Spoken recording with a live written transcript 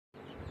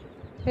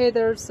Hey,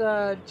 there's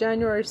a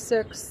January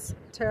 6th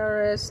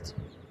terrorist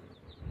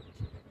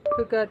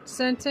who got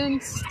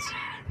sentenced,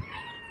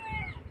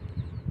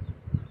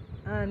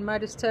 and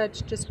Midas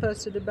Touch just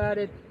posted about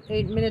it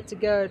 8 minutes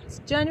ago. It's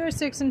January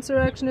 6th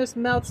insurrectionist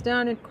melts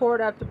down in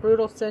court after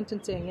brutal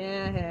sentencing.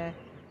 Yeah.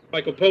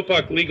 Michael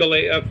Popak, Legal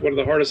AF, one of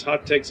the hardest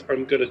hot takes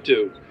I'm going to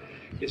do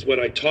is when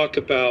I talk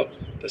about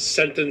the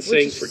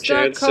sentencing for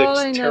Jan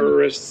 6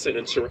 terrorists and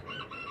insurrectionists.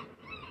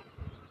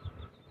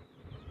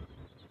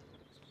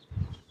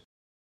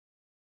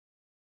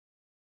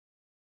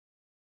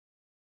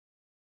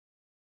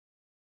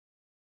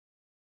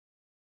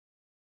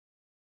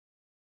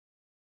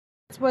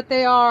 That's what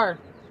they are.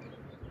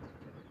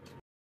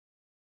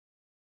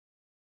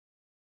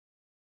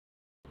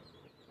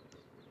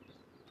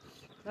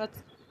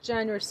 That's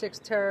January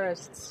 6th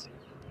terrorists.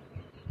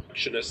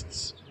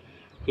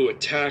 Who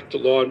attacked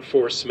law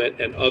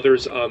enforcement and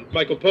others on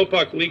Michael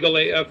Popak, Legal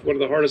AF, one of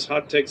the hardest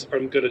hot takes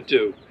I'm going to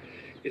do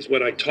is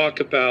when I talk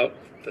about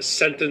the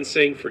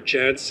sentencing for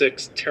Jan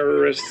 6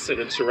 terrorists and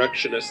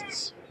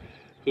insurrectionists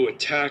who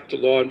attacked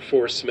law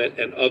enforcement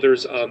and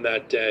others on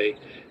that day.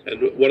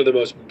 And one of the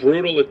most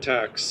brutal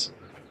attacks,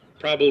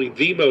 probably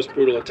the most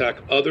brutal attack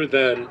other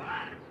than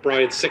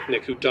Brian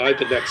Sicknick, who died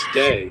the next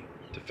day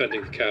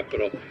defending the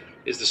Capitol,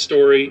 is the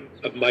story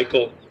of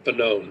Michael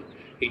Fanone,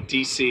 a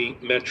D.C.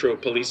 Metro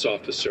police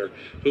officer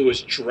who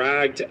was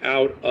dragged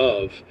out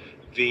of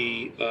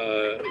the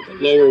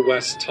Lower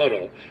West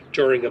Tunnel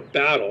during a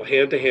battle,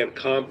 hand-to-hand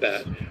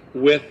combat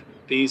with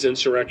these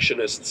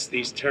insurrectionists,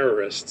 these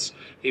terrorists.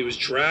 He was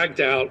dragged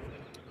out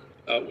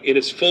in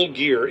his full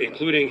gear,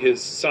 including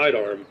his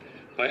sidearm,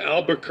 by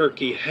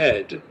Albuquerque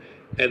Head,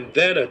 and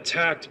then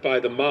attacked by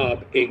the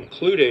mob,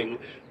 including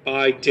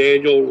by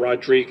Daniel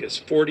Rodriguez,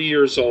 40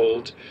 years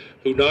old,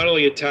 who not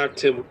only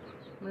attacked him.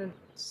 I'm going to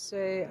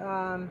say,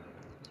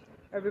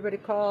 everybody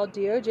call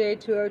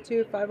DOJ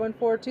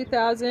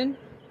 202-514-2000.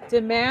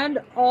 Demand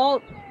all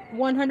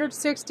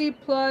 160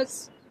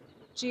 plus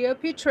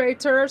GOP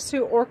traitors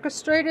who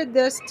orchestrated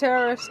this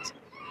terrorist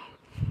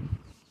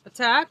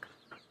attack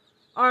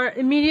are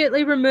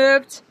immediately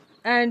removed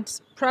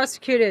and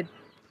prosecuted.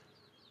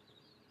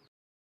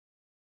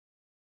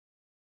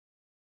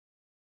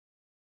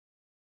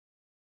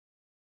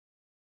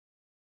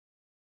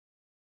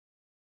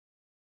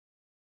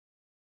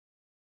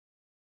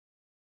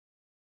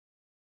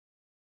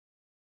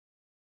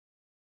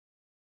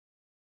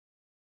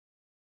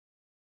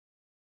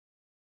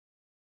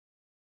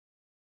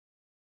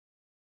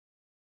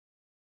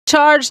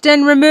 Charged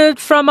and removed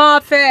from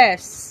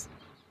office.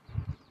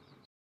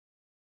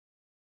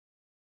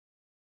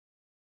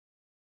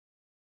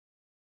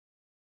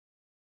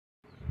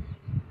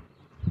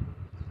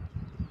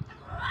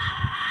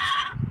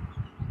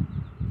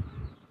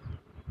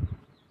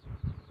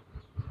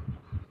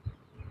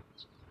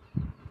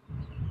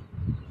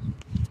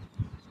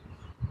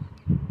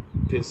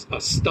 A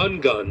stun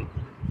gun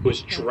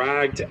was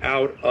dragged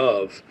out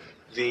of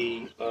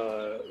the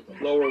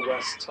Lower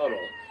West Tunnel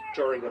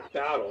during a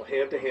battle,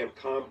 hand-to-hand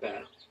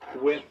combat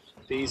with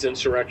these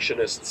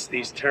insurrectionists,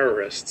 these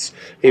terrorists.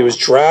 He was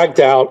dragged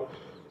out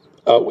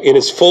in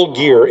his full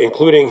gear,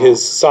 including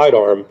his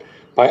sidearm,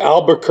 by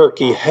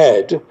Albuquerque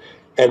Head,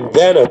 and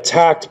then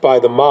attacked by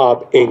the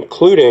mob,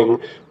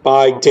 including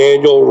by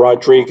Daniel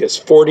Rodriguez,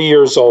 40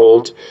 years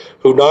old,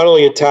 who not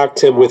only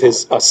attacked him with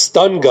a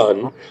stun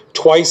gun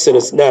twice in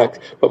his neck,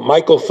 but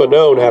Michael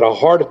Fanone had a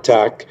heart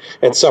attack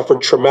and suffered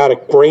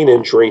traumatic brain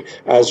injury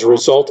as a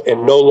result,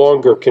 and no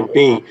longer can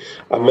be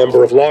a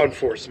member of law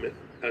enforcement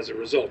as a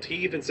result. He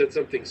even said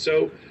something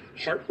so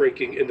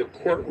heartbreaking in the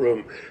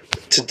courtroom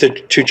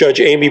to Judge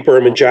Amy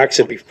Berman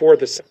Jackson before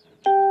the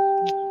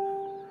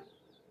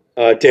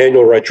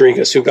Daniel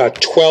Rodriguez, who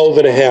got 12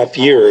 and a half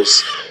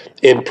years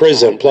in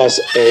prison plus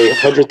a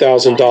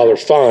 $100,000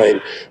 fine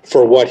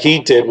for what he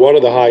did, one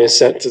of the highest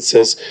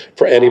sentences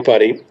for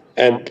anybody,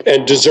 and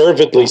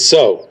deservedly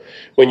so.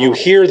 When you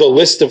hear the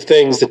list of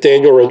things that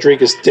Daniel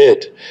Rodriguez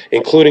did,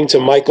 including to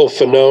Michael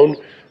Fanone,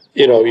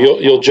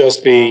 you'll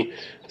just be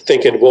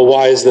thinking, well,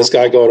 why is this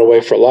guy going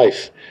away for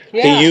life?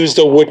 Yeah. He used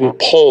a wooden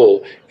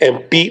pole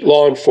and beat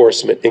law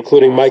enforcement,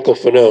 including Michael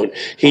Fanone.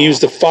 He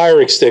used a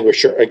fire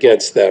extinguisher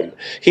against them.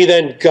 He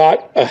then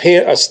got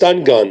a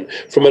stun gun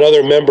from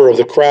another member of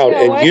the crowd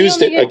and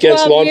used it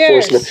against law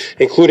enforcement,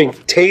 including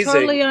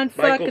tasing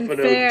Michael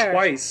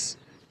Fanone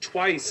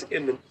twice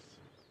in the...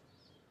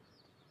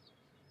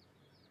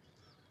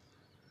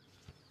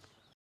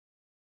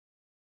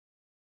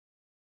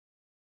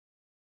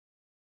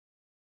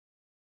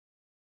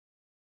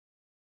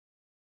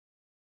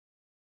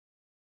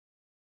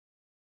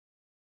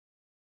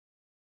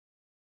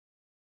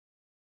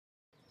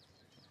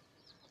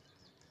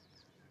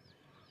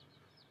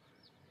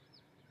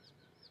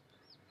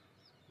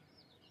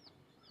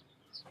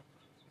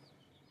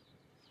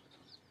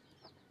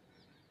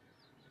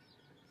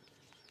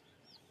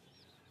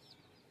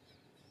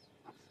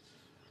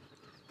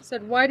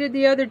 Said, why did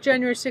the other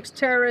January 6th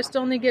terrorist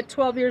only get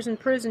 12 years in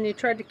prison? He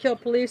tried to kill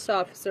police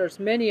officers,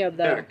 many of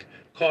them.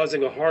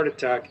 Causing a heart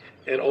attack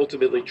and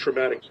ultimately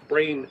traumatic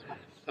brain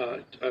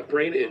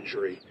brain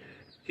injury.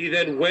 He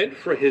then went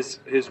for his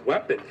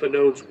weapon,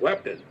 Fanon's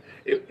weapon.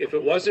 If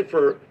it wasn't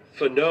for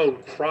Fanon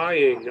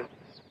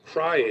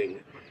crying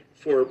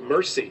for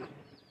mercy,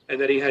 and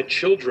that he had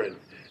children,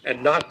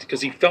 and not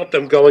because he felt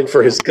them going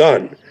for his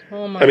gun.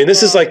 Oh my I mean,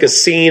 this is like a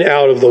scene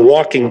out of The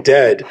Walking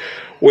Dead,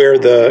 where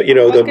the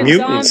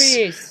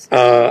mutants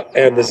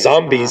and the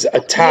zombies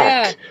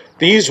attack. Yeah.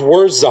 These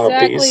were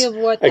zombies, exactly of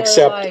what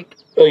except like.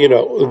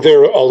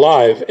 They're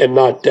alive and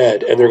not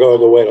dead, and they're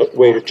going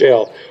away to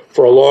jail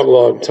for a long,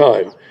 long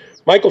time.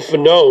 Michael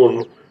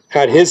Fanone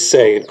had his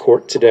say in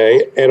court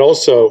today, and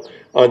also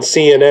on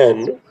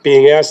CNN,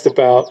 being asked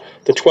about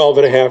the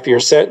 12-and-a-half-year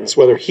sentence,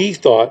 whether he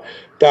thought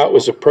that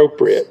was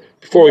appropriate.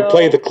 Before we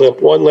play the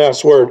clip, one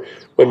last word.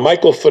 When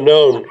Michael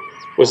Fanone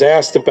was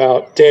asked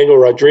about Daniel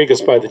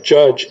Rodriguez by the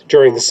judge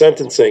during the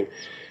sentencing,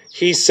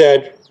 he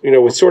said,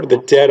 with sort of the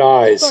dead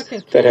eyes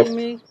that have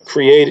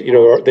created,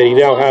 that he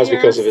now has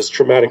because of his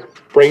traumatic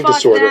brain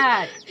disorder,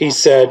 he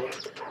said,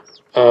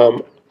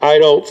 I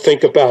don't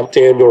think about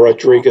Daniel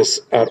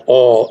Rodriguez at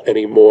all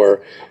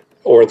anymore,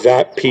 or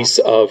that piece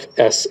of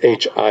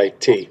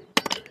SHIT.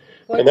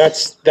 And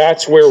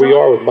that's where we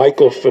are with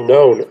Michael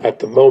Fanone at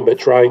the moment,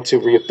 trying to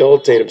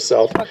rehabilitate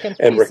himself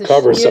and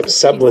recover some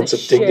semblance of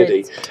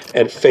dignity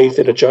and faith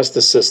in a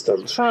justice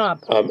system.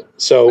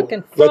 So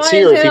let's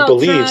hear if he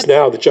believes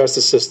now the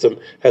justice system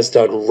has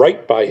done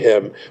right by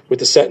him with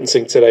the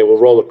sentencing today. We'll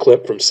roll a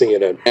clip from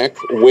CNN.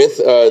 With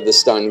the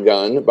stun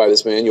gun by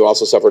this man, you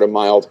also suffered a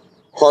mild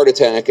heart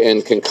attack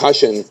and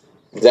concussion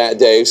that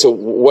day. So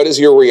what is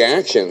your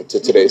reaction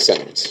to today's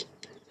sentence?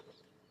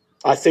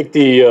 I think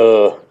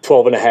the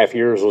 12 and a half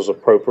years was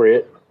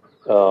appropriate.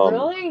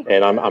 Really?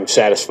 And I'm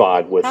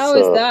satisfied with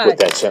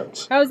that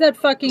sentence. How is that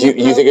fucking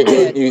you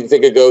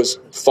think it goes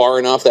far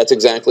enough? That's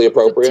exactly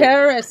appropriate?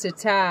 Terrorist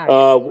attack.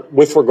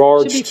 With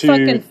regards to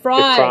the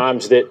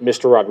crimes that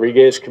Mr.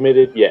 Rodriguez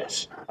committed,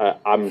 yes.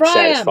 I'm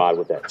satisfied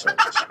with that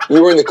sentence.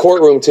 You were in the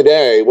courtroom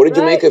today. What did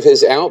you make of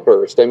his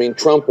outburst? I mean,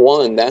 Trump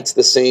won. That's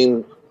the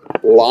same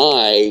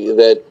lie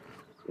that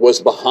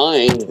was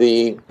behind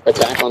the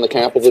attack on the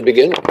Capitol to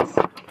begin with.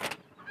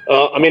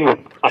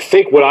 I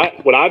think what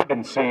I've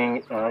been seeing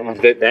is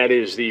that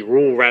is the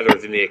rule rather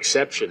than the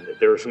exception. That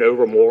there's no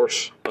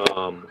remorse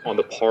on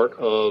the part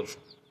of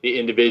the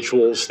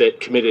individuals that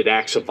committed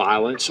acts of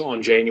violence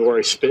on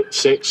January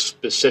 6th,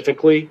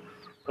 specifically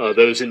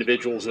those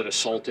individuals that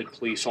assaulted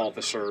police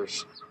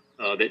officers,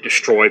 that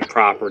destroyed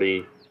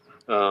property.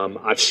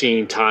 I've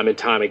seen time and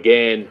time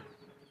again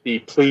the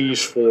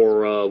pleas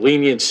for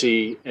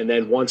leniency, and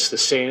then once the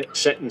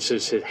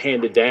sentences had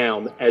handed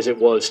down, as it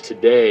was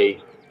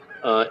today,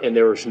 and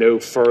there was no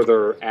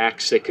further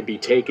acts that could be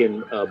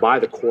taken by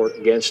the court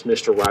against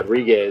Mr.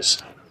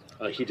 Rodriguez,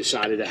 he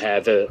decided to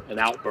have an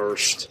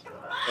outburst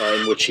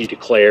in which he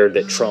declared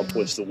that Trump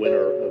was the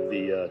winner of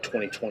the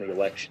 2020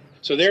 election.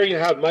 So there you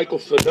have Michael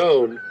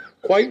Fanone,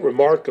 quite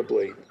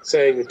remarkably,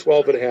 saying that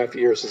 12 and a half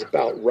years is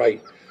about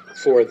right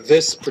for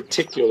this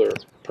particular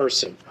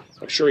person.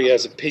 I'm sure he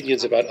has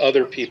opinions about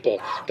other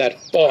people that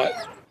fought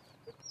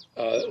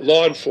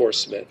law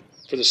enforcement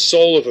for the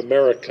soul of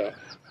America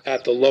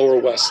at the Lower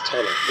West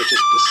Tunnel, which is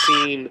the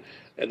scene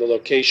and the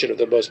location of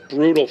the most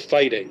brutal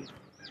fighting.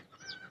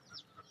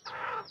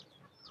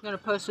 I'm going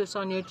to post this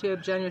on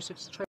YouTube, January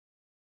 6th.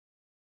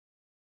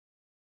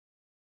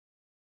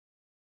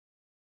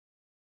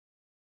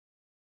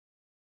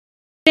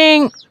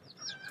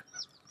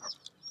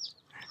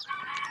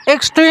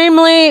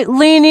 Extremely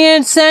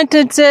lenient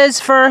sentences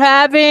for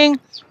having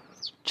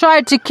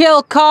tried to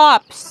kill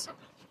cops.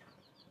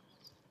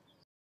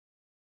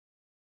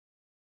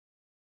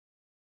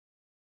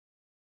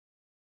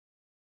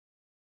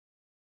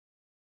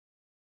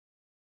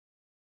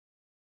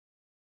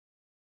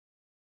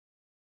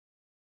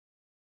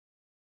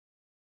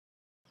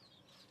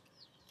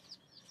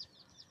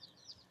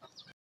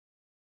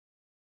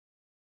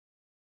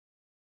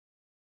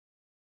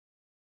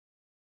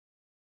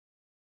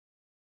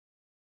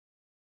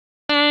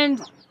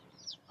 And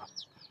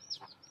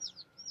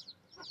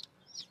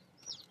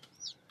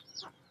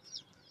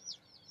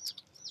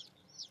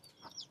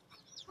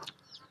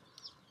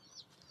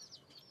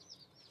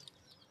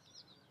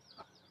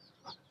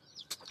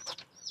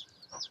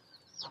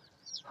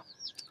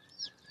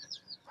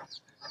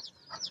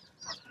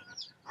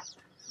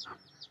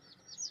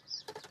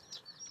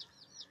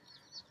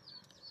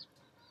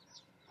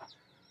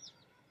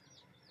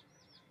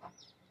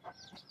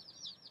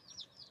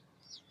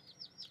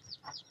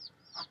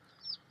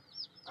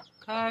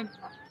okay.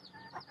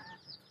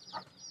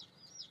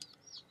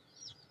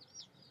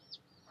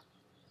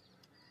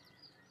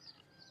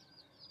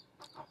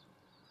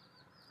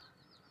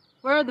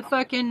 Where are the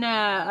fucking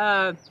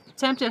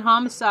attempted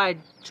homicide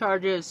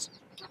charges?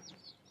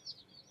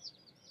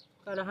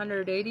 Got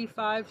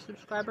 185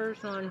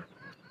 subscribers on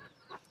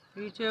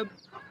YouTube.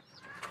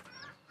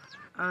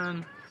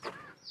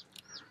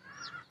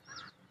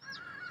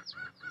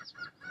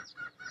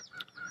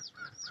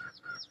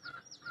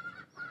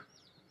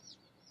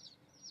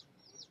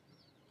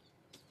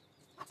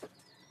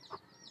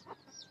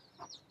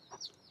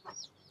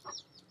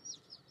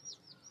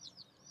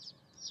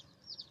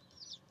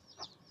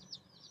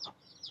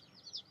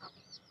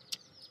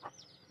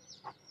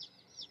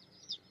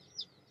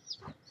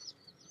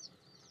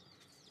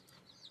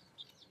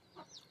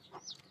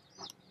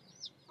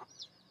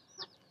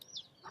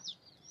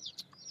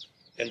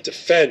 and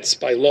defense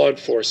by law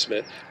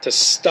enforcement to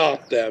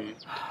stop them,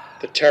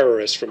 the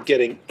terrorists, from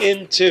getting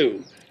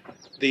into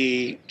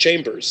the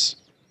chambers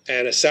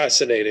and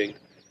assassinating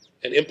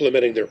and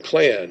implementing their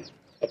plan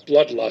of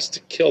bloodlust to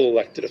kill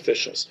elected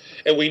officials.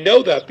 And we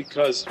know that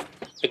because,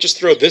 I just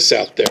throw this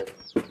out there,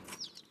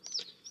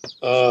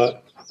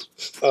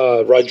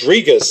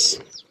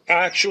 Rodriguez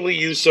actually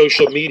used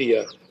social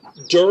media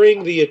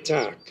during the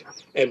attack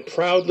and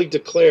proudly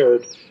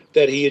declared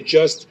that he had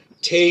just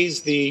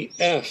tased the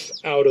F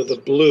out of the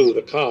blue,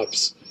 the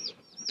cops,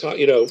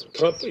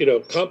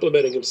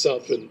 complimenting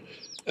himself and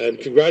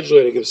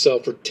congratulating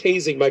himself for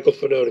tasing Michael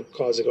Fanone and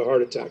causing a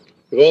heart attack.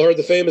 We've all heard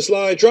the famous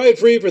line, try it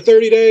free for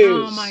 30 days.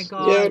 Oh, my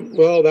God. Yeah,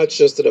 well, that's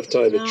just enough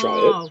time to try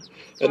it.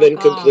 And then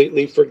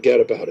completely forget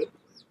about it.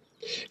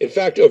 In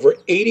fact, over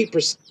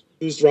 80%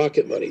 used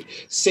Rocket Money,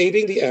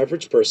 saving the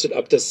average person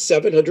up to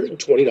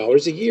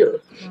 $720 a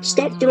year.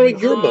 Stop throwing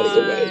your money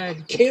away.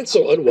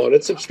 Cancel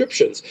unwanted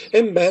subscriptions.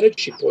 And manage,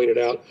 she pointed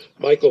out,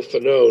 Michael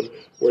Fanone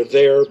were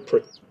there,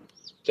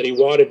 that he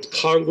wanted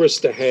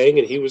Congress to hang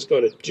and he was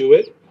going to do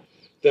it.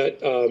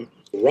 That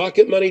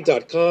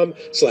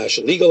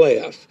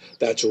rocketmoney.com/legalaf.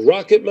 That's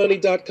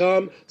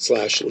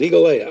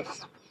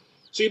rocketmoney.com/legalaf.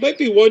 So you might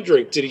be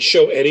wondering, did he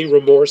show any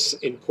remorse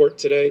in court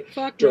today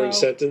during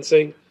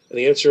sentencing? And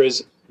the answer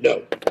is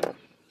no.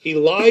 He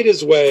lied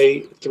his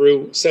way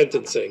through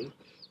sentencing,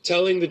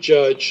 telling the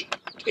judge,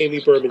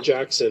 Amy Berman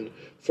Jackson,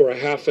 for a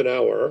half an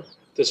hour,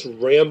 this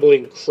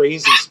rambling,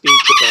 crazy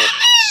speech about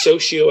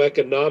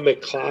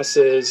socioeconomic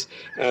classes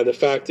and the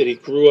fact that he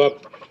grew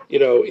up,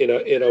 in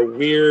a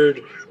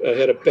weird,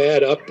 had a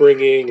bad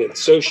upbringing and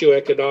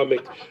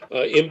socioeconomic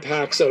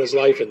impacts on his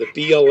life, and the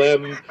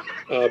BLM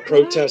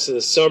protests in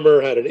the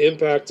summer had an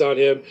impact on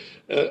him.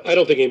 I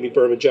don't think Amy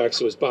Berman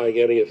Jackson was buying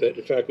any of it.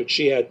 In fact, when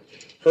she had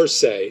her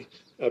say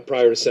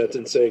prior to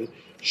sentencing,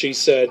 she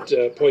said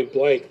point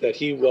blank that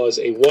he was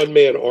a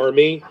one-man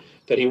army,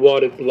 that he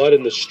wanted blood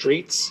in the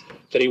streets,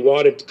 that he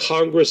wanted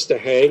Congress to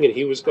hang and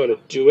he was going to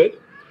do it,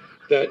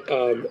 that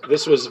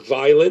this was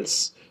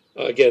violence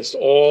against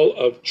all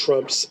of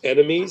Trump's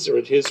enemies, or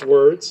in his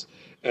words,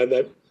 and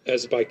that,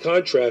 as by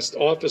contrast,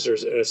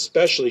 officers, and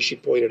especially, she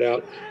pointed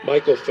out,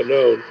 Michael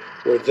Fanone,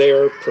 were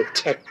there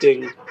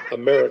protecting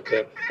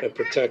America and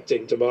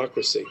protecting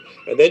democracy.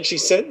 And then she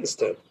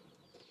sentenced him.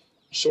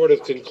 Sort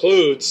of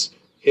concludes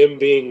him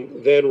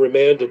being then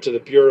remanded to the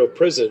Bureau of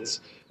Prisons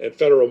and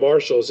federal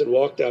marshals and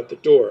walked out the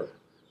door.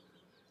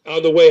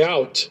 On the way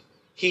out,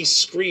 he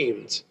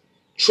screamed,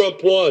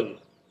 "Trump won!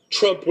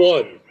 Trump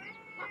won!"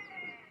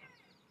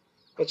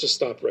 Let's just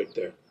stop right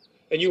there.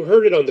 And you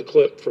heard it on the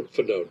clip from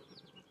Fanone.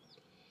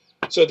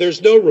 So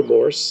there's no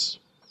remorse.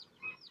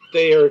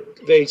 They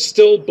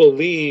still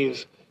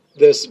believe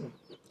this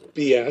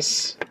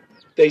BS.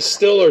 They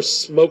still are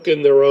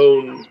smoking their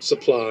own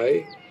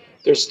supply.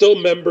 They're still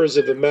members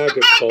of the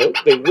MAGA cult.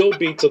 They will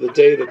be till the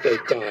day that they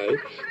die.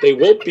 They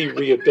won't be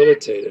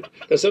rehabilitated.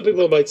 Now, some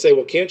people might say,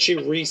 well, can't she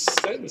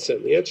re-sentence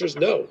him? The answer is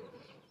no.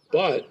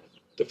 But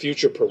the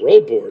future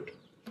parole board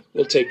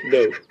will take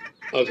note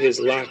of his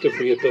lack of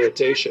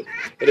rehabilitation.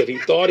 And if he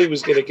thought he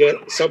was going to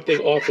get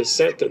something off his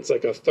sentence,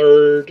 like a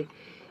third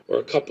or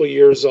a couple of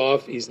years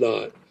off, he's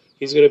not.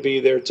 He's going to be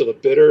there till the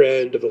bitter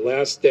end of the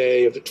last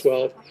day of the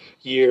 12th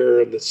year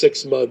of the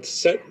 6-month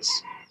sentence.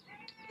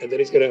 And then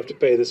he's going to have to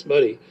pay this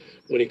money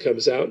when he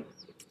comes out.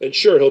 And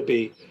sure, he'll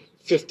be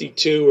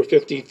 52 or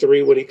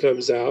 53 when he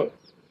comes out,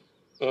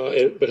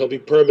 but he'll be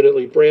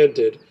permanently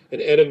branded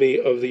an enemy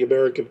of the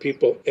American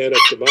people and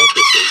of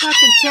democracy.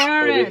 Fucking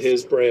terrorists! With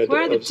his brand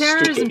Where are the of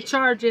terrorism stupid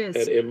charges?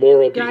 and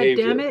immoral God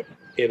behavior damn it.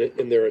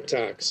 in their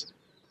attacks.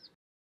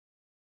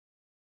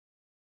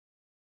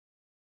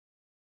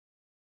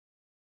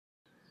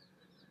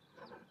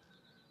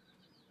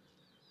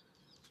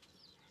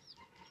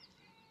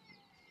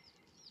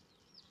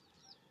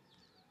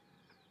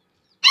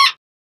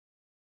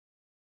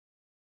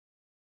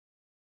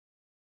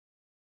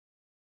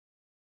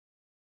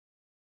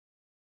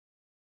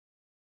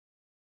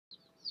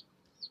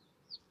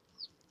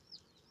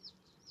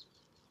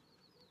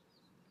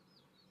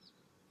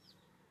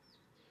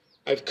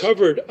 I've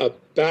covered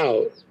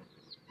about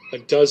a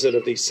dozen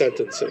of these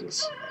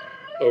sentencings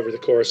over the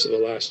course of the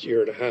last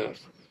year and a half.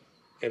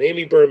 And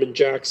Amy Berman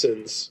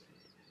Jackson's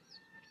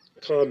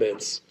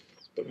comments,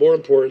 but more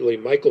importantly,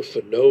 Michael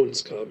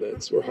Fanone's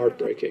comments, were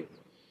heartbreaking.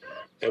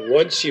 And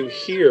once you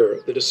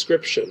hear the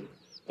description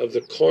of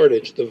the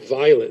carnage, the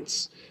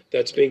violence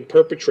that's being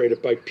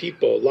perpetrated by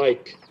people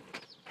like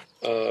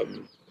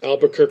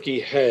Albuquerque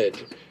Head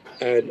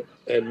and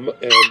Daniel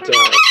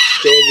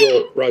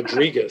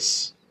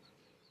Rodriguez,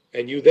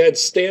 and you then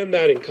stand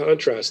that in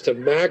contrast to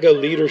MAGA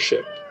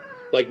leadership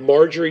like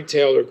Marjorie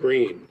Taylor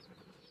Greene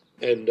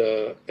and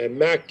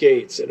Matt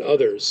Gaetz and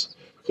others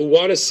who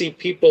want to see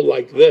people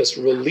like this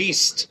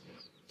released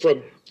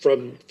from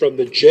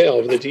the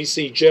jail, the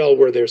D.C. jail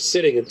where they're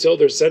sitting until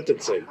their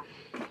sentencing,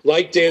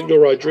 like Daniel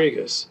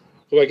Rodriguez,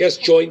 who I guess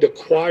joined a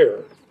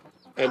choir,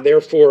 and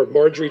therefore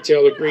Marjorie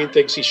Taylor Greene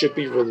thinks he should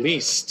be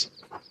released.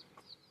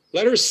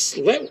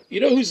 You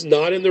know who's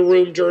not in the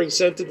room during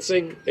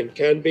sentencing and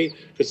can be?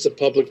 It's a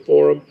public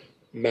forum.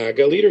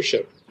 MAGA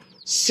leadership.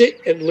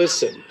 Sit and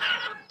listen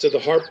to the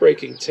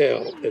heartbreaking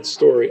tale and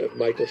story of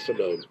Michael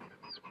Fanone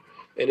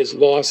and his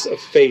loss of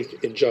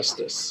faith in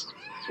justice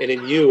and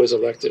in you as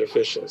elected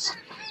officials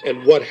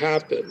and what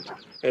happened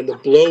and the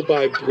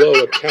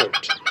blow-by-blow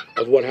account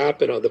of what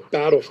happened on the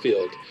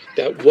battlefield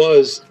that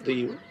was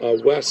the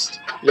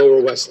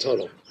Lower West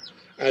Tunnel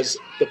as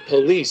the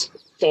police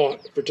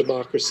fought for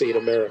democracy in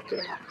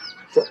America,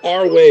 for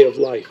our way of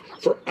life,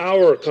 for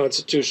our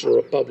constitutional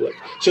republic,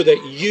 so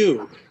that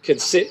you can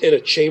sit in a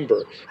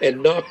chamber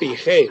and not be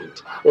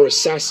hanged or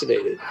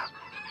assassinated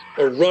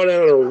or run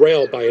out on a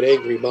rail by an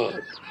angry mob.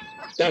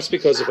 That's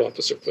because of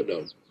Officer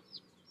Fanone.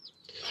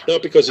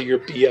 Not because of your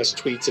BS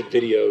tweets and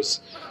videos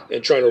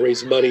and trying to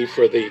raise money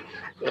for the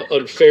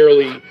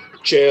unfairly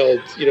jailed,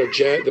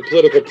 the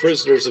political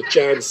prisoners of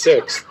Jan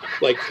 6th,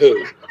 like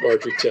who?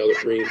 Marjorie Taylor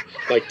Greene,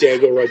 like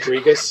Daniel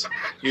Rodriguez,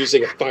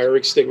 using a fire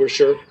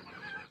extinguisher,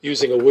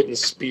 using a wooden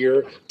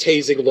spear,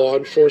 tasing law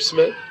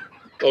enforcement.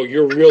 Oh,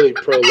 you're really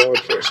pro-law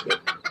enforcement.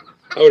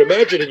 I would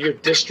imagine in your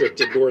district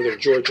in northern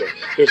Georgia,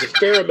 there's a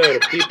fair amount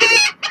of people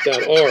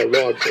that are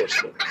law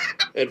enforcement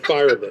and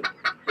firemen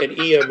and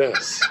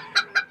EMS.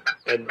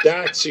 And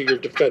that's who you're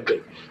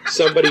defending.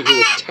 Somebody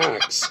who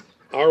attacks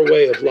our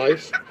way of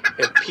life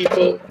and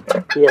people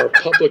who are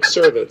public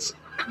servants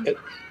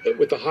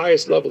with the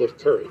highest level of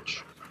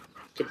courage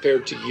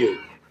compared to you.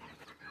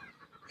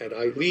 And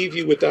I leave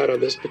you with that on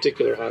this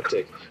particular hot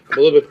take. I'm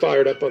a little bit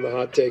fired up on the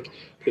hot take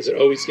because it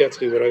always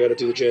gets me when I got to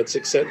do the Jan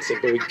 6 sentencing.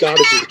 But we got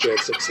to do the Jan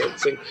 6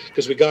 sentencing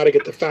because we got to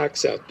get the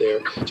facts out there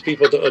to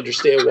people to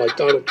understand why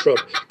Donald Trump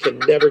can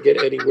never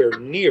get anywhere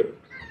near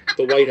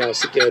the White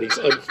House again. He's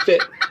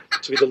unfit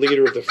to be the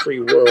leader of the free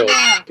world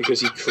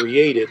because he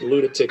created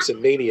lunatics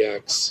and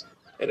maniacs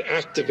and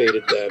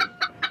activated them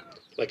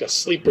like a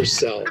sleeper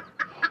cell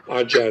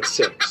on Jan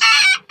 6.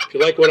 If you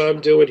like what I'm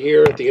doing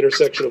here at the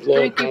intersection of law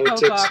and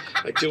politics,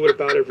 I do it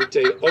about every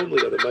day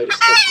only on the Midas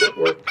Touch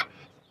Network.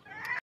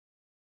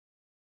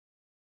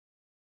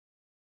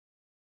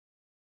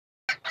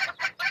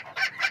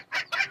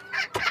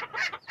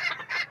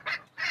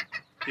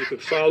 You can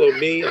follow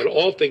me on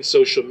all things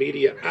social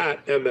media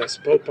at MS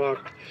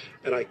Popak,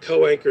 and I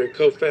co-anchor and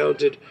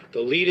co-founded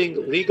the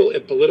leading legal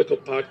and political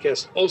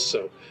podcast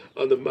also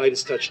on the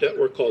Midas Touch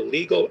Network called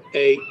Legal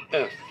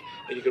AF.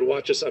 And you can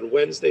watch us on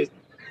Wednesdays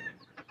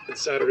and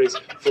Saturdays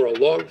for a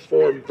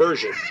long-form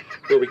version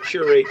where we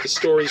curate the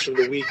stories from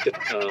the week that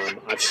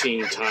I've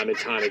seen time and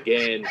time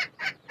again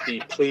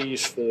the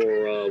pleas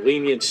for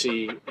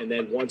leniency, and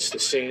then once the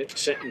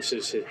sentence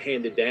is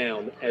handed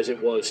down, as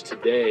it was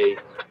today,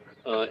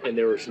 and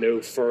there was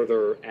no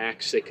further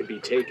acts that could be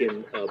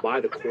taken by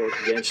the court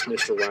against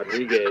Mr.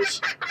 Rodriguez,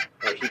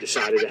 he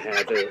decided to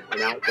have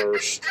an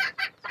outburst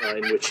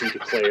in which he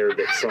declared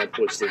that Trump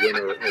was the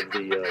winner of the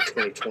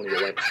 2020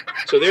 election.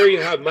 So there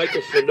you have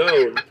Michael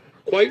Fanone,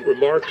 quite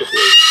remarkably,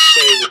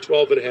 saying that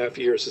 12 and a half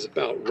years is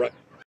about right.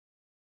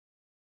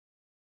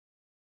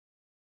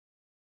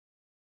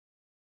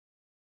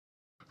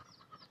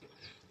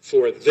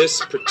 For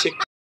this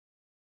particular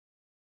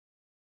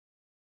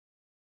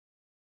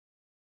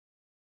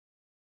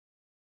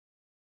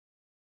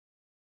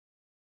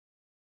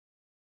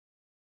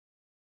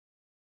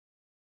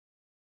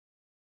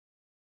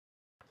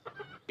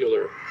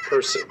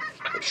person.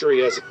 I'm sure he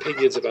has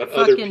opinions about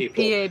other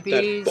people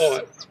that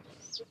fought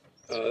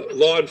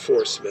law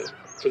enforcement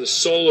for the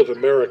soul of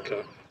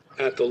America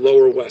at the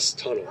Lower West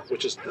Tunnel,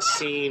 which is the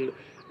scene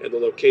and the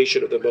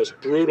location of the most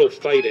brutal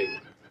fighting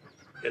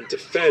and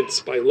defense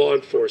by law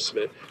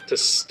enforcement to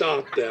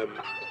stop them,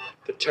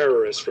 the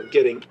terrorists, from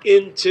getting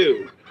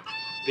into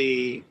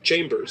the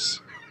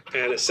chambers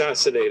and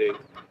assassinating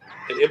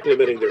and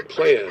implementing their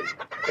plan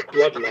of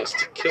bloodlust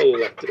to kill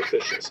elected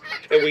officials.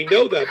 And we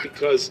know that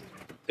because,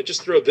 and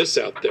just throw this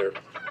out there,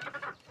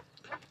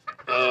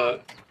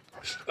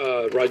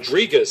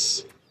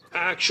 Rodriguez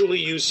actually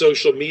used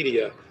social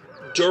media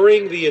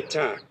during the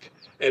attack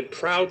and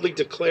proudly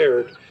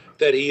declared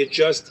that he had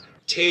just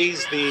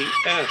tased the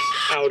F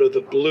out of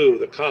the blue,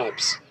 the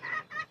cops,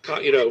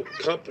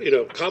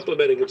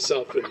 complimenting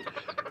himself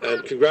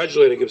and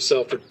congratulating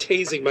himself for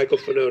tasing Michael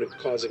Fanone and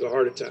causing a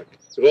heart attack.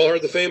 We've all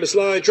heard the famous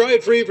line, try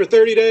it free for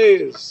 30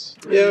 days.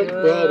 Yeah,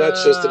 well,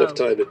 that's just enough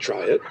time to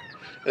try it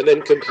and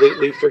then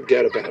completely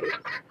forget about it.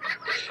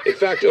 In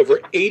fact, over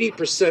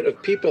 80%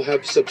 of people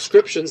have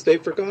subscriptions they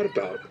forgot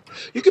about.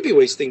 You could be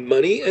wasting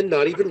money and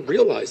not even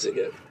realizing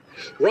it.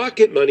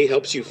 Rocket Money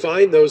helps you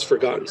find those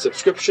forgotten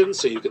subscriptions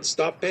so you can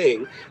stop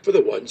paying for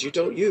the ones you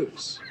don't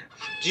use.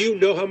 Do you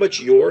know how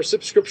much your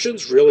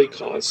subscriptions really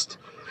cost?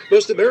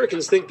 Most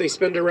Americans think they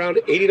spend around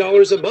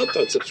 $80 a month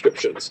on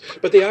subscriptions,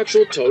 but the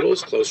actual total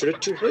is closer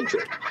to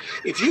 $200.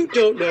 If you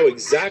don't know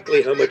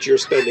exactly how much you're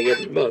spending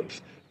every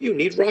month, you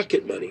need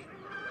Rocket Money.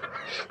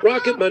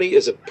 Rocket Money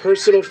is a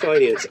personal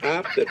finance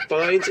app that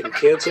finds and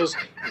cancels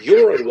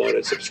your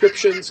unwanted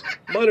subscriptions,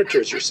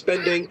 monitors your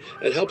spending,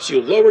 and helps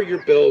you lower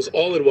your bills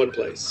all in one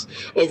place.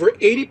 Over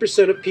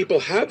 80% of people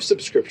have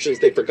subscriptions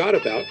they forgot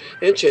about,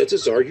 and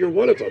chances are you're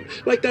one of them.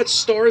 Like that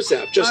Stars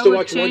app just to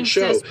watch one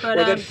show, or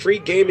that free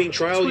gaming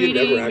trial you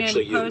never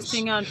actually use.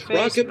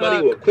 Rocket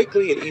Money will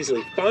quickly and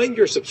easily find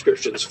your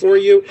subscriptions for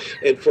you,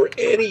 and for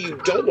any you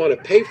don't want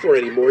to pay for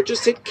anymore,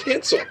 just hit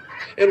cancel,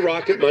 and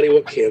Rocket Money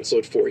will cancel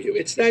it for you.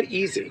 It's that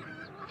easy.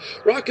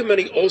 Rocket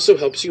Money also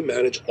helps you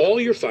manage all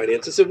your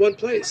finances in one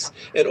place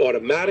and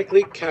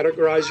automatically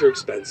categorize your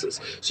expenses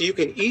so you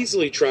can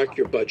easily track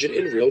your budget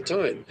in real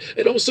time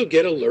and also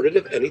get alerted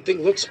if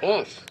anything looks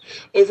off.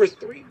 Over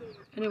 3 million.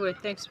 Anyway,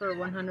 thanks for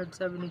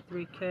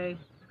 173K. Here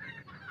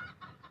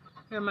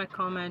are my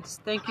comments.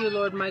 Thank you,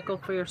 Lord Michael,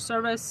 for your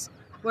service.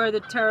 Where are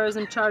the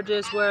terrorism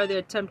charges? Where are the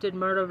attempted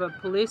murder of a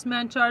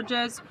policeman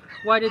charges?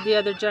 Why did the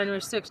other January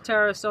 6th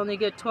terrorists only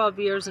get 12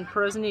 years in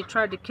prison? He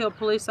tried to kill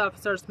police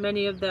officers,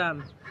 many of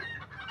them.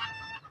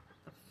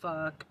 The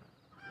fuck?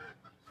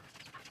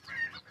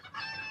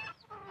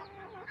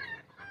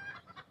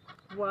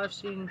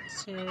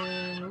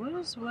 Washington. What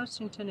is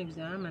Washington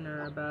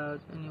Examiner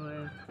about,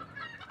 anyway?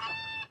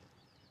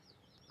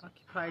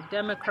 Occupy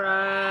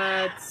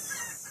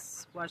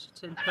Democrats.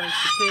 Washington Post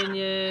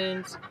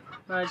Opinions.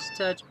 Marge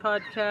Touch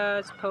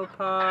Podcast,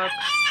 Popak,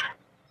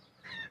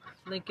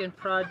 Lincoln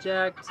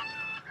Project,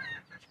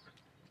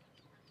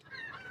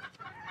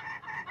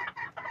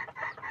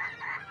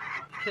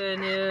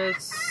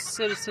 News,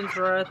 Citizens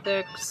for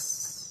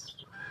Ethics,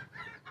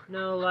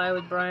 No Lie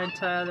with Brian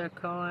Tyler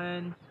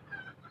Cohen,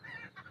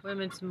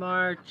 Women's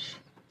March,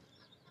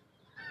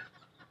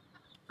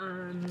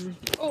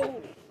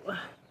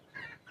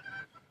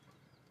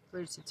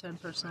 reach the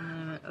 10%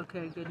 limit.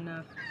 Okay, good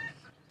enough.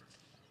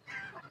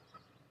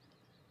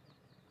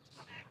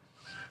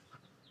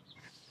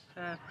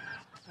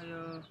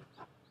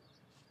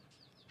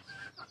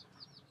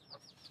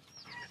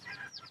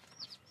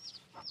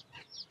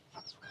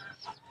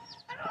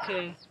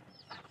 Okay,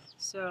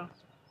 so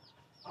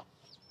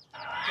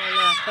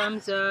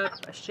thumbs up.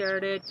 I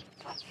shared it.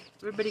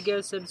 Everybody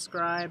go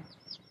subscribe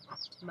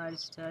to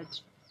Midas Touch.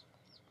 It's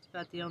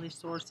about the only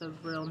source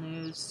of real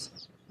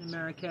news in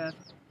America.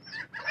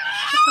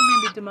 Except for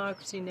maybe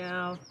Democracy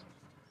Now!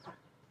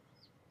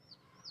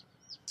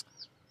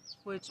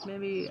 Which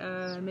maybe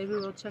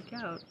we'll check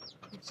out.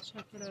 Let's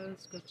check it out.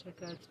 Let's go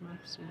check out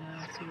Democracy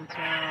Now! See what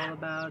they're all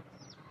about.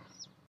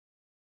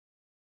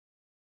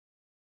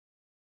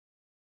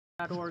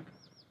 .org.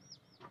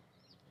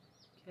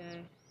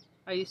 Okay.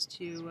 I used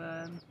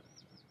to,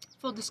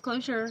 full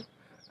disclosure,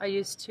 I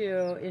used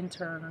to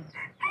intern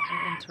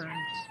for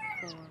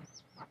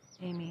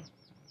Amy.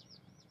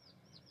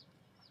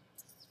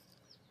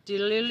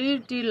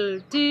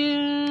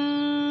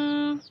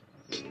 Diddle-diddle-diddle.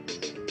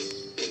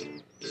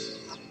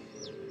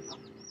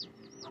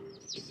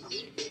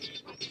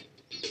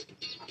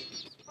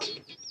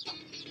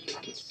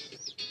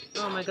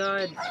 Oh my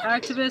god.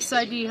 Activists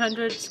ID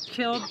hundreds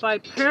killed by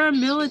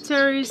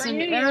paramilitaries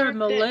and Arab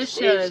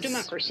militias.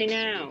 Democracy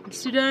Now! In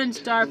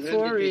Sudan's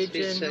Darfur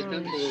region.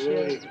 Holy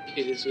shit.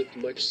 It is with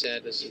much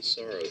sadness and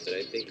sorrow that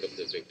I think of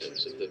the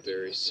victims of the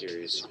very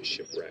serious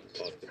shipwreck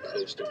off the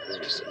coast of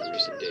Greece in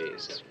recent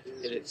days,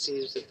 and it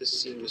seems that the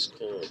sea was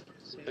calm.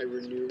 I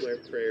renew my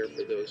prayer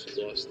for those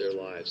who lost their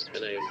lives,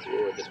 and I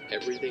implore that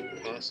everything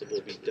possible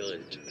be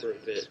done to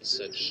prevent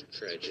such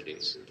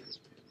tragedies.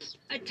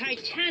 A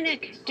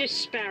titanic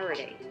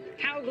disparity.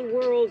 How the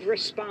world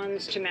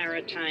responds to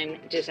maritime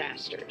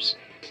disasters.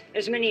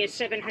 As many as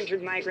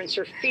 700 migrants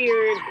are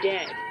feared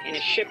dead in a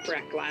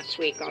shipwreck last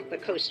week off the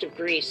coast of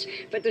Greece,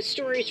 but the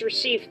stories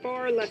receive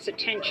far less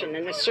attention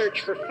than the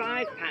search for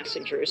 5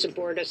 passengers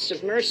aboard a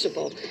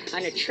submersible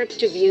on a trip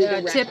to view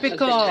the wreck of the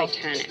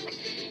Titanic.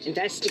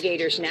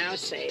 Investigators now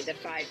say the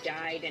 5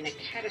 died in a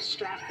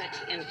catastrophic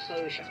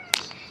implosion.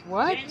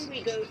 What? Then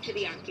we go to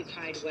the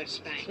occupied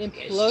West Bank.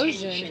 Implosion.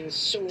 As tensions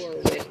soar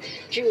with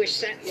Jewish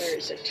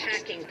settlers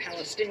attacking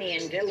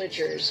Palestinian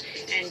villagers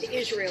and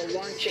Israel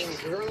launching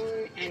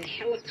drone and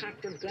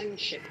helicopter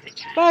gunship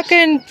attacks.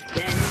 Fucking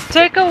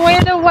take away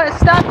the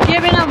stop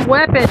giving them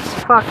weapons,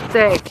 for fuck's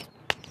sake.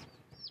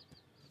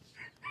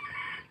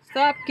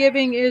 Stop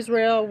giving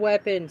Israel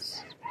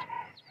weapons.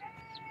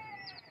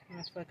 I'm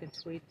gonna fucking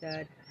tweet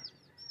that.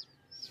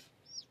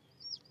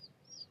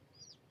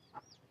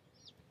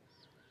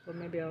 Or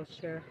maybe I'll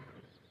share.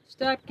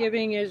 Stop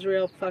giving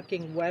Israel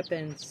fucking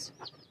weapons.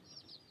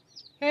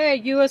 Hey,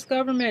 U.S.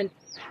 government,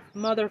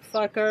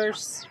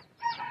 motherfuckers.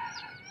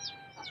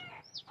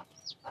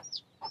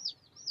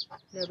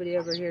 Nobody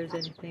ever hears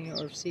anything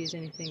or sees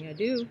anything I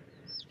do.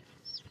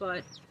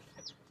 But,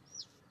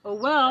 oh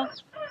well.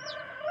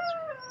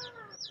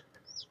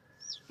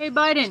 Hey,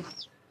 Biden.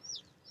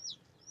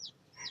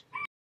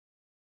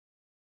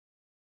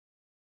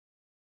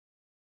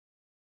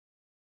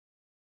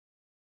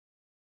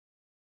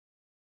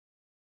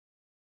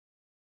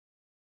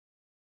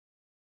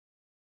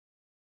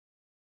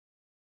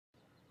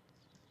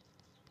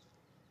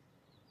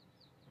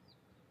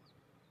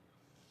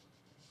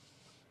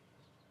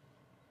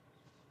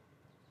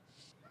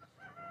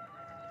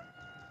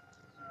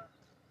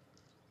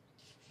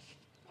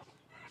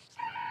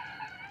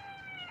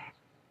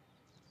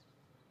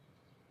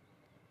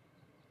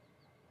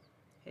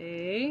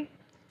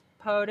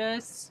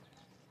 POTUS,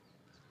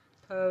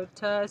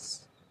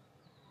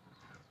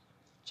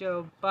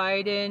 Joe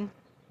Biden,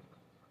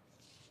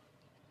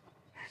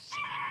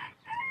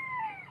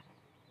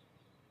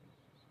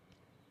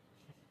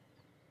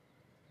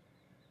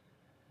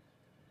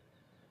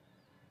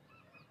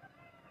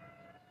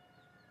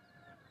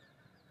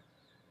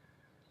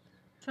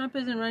 Trump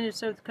isn't running to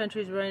serve the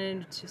country, he's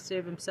running to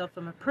save himself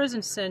from a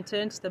prison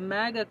sentence. The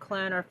MAGA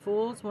clan are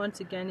fools. Once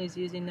again, he's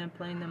using them,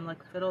 playing them like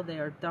fiddle. They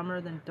are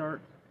dumber than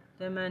dirt.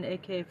 Them man,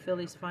 aka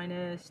Philly's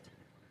finest.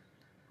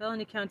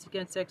 Felony counts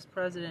against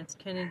ex-presidents.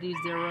 Kennedy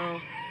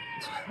 0.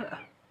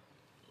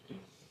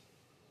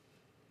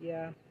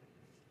 Yeah.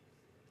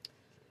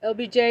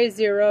 LBJ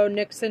 0.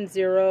 Nixon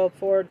 0.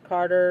 Ford,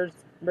 Carter,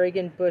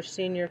 Reagan, Bush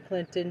Sr.,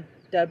 Clinton,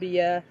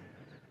 W.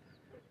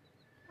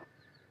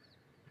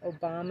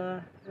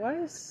 Obama. Why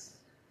is...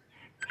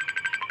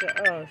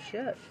 Oh,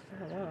 shit.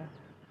 Oh, wow.